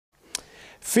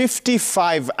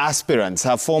55 aspirants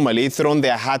have formally thrown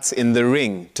their hats in the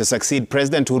ring to succeed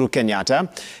President Uhuru Kenyatta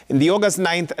in the August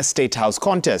 9th State House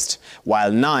contest.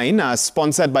 While 9 are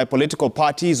sponsored by political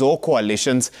parties or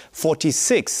coalitions,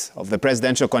 46 of the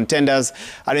presidential contenders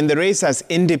are in the race as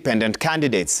independent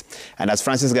candidates. And as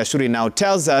Francis Gashuri now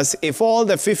tells us, if all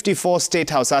the 54 State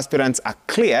House aspirants are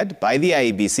cleared by the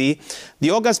IEBC,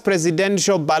 the August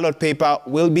presidential ballot paper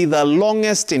will be the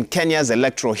longest in Kenya's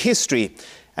electoral history,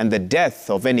 and the death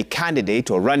of any candidate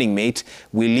or running mate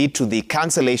will lead to the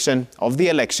cancellation of the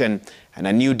election and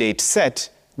a new date set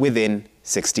within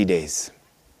 60 days.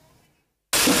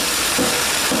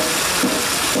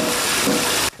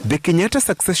 The Kenyatta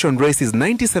succession race is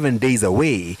 97 days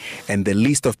away, and the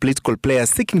list of political players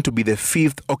seeking to be the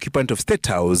 5th occupant of State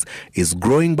House is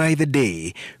growing by the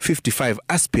day. 55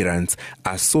 aspirants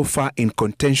are so far in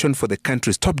contention for the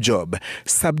country's top job,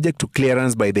 subject to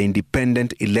clearance by the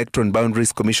Independent Electoral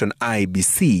Boundaries Commission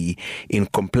 (IEBC) in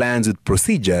compliance with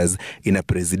procedures in a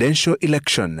presidential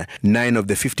election. 9 of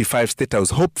the 55 State House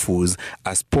hopefuls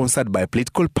are sponsored by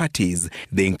political parties.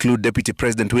 They include Deputy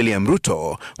President William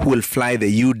Ruto, who will fly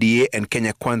the UDA and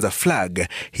Kenya Kwanza flag.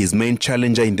 His main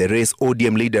challenger in the race,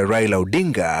 ODM leader Raila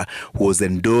Odinga, who was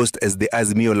endorsed as the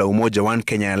Azimio la Umoja One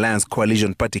Kenya Alliance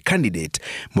coalition party candidate,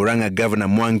 Murang'a Governor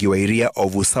Mwangi wa Iria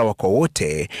of Usawa kwa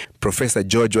Wote, Professor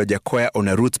George Wajakoya on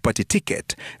a Roots party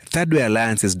ticket. Third Way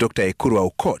Alliance's Dr. Ekuru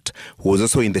Aukot, who was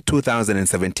also in the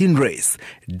 2017 race,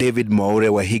 David Mwaure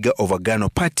Wahiga of Agano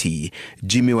Party,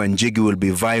 Jimmy Wanjigi will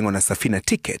be vying on a Safina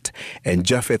ticket, and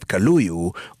Japheth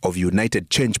Kaluyu of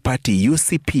United Change Party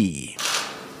UCP.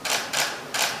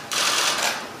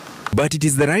 But it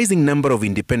is the rising number of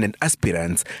independent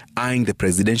aspirants eyeing the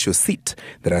presidential seat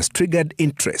that has triggered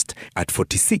interest. At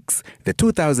 46, the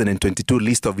 2022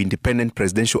 list of independent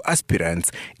presidential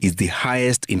aspirants is the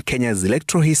highest in Kenya's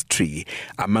electoral history.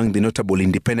 Among the notable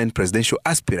independent presidential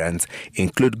aspirants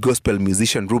include gospel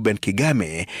musician Reuben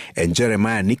Kigame and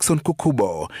Jeremiah Nixon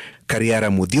Kukubo. Kariara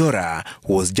Mudhiora,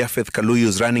 who was Japheth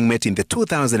Kaluyu's running mate in the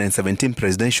 2017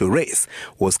 presidential race,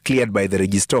 was cleared by the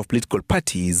Register of Political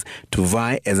Parties to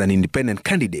vie as an independent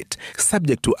candidate,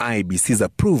 subject to IEBC's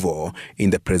approval in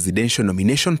the presidential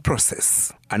nomination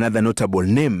process. Another notable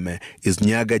name is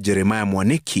Nyaga Jeremiah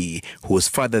Mwaniki, whose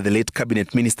father, the late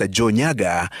Cabinet Minister Joe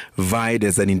Nyaga, vied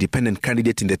as an independent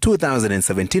candidate in the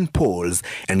 2017 polls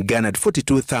and garnered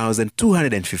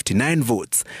 42,259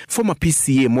 votes. Former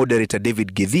PCA moderator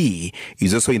David Githii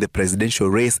is also in the presidential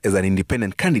race as an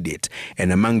independent candidate,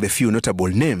 and among the few notable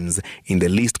names in the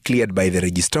list cleared by the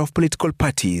Register of Political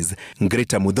Parties,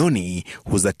 Greta Muthoni,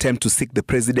 whose attempt to seek the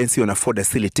presidency on a Ford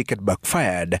Asili ticket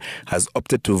backfired, has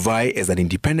opted to vie as an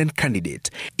independent candidate.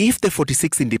 If the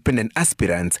 46 independent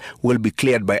aspirants will be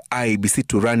cleared by IEBC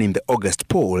to run in the August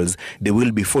polls, there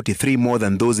will be 43 more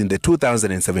than those in the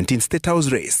 2017 State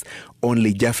House race.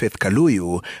 Only Japheth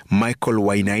Kaluyu, Michael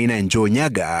Wainaina and Joe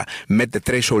Nyaga met the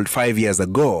threshold 5 years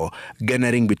ago,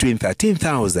 garnering between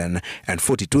 13,000 and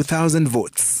 42,000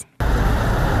 votes.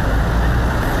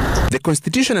 The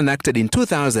Constitution enacted in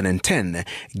 2010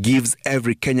 gives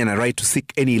every Kenyan a right to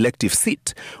seek any elective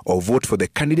seat or vote for the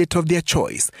candidate of their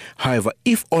choice. However,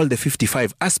 if all the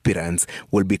 55 aspirants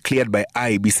will be cleared by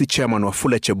IEBC Chairman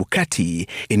Wafula Chebukati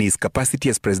in his capacity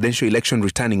as Presidential Election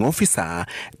Returning Officer,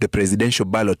 the presidential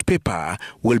ballot paper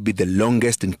will be the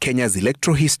longest in Kenya's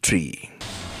electoral history.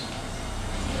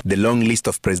 The long list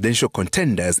of presidential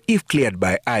contenders, if cleared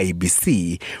by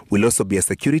IEBC, will also be a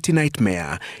security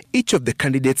nightmare. Each of the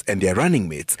candidates and their running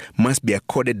mates must be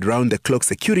accorded round-the-clock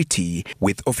security,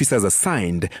 with officers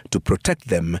assigned to protect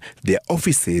them, their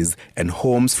offices and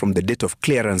homes from the date of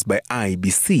clearance by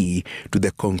IEBC to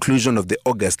the conclusion of the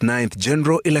August 9th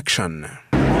general election.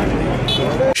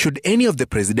 Should any of the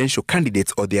presidential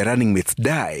candidates or their running mates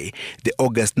die, the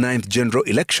August 9th general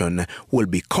election will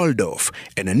be called off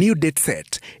and a new date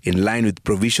set in line with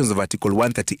provisions of Article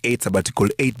 138 sub-Article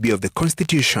 8b of the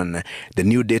Constitution. The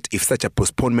new date, if such a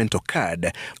postponement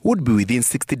occurred, would be within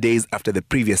 60 days after the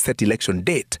previous set election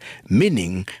date,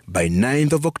 meaning by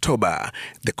 9th of October.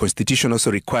 The Constitution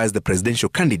also requires the presidential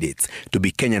candidates to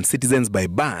be Kenyan citizens by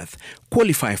birth,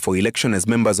 qualify for election as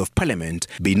members of parliament,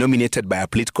 be nominated by a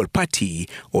political party,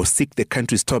 or seek the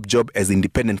country's top job as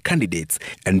independent candidates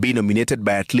and be nominated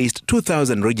by at least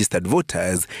 2,000 registered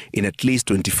voters in at least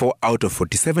 24 out of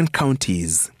 47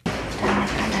 counties.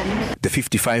 The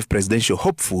 55 presidential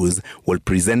hopefuls will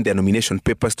present their nomination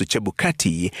papers to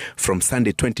Chebukati from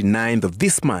Sunday 29th of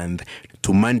this month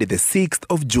to Monday the 6th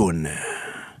of June.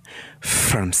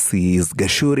 Francis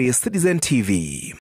Gashuri, Citizen TV.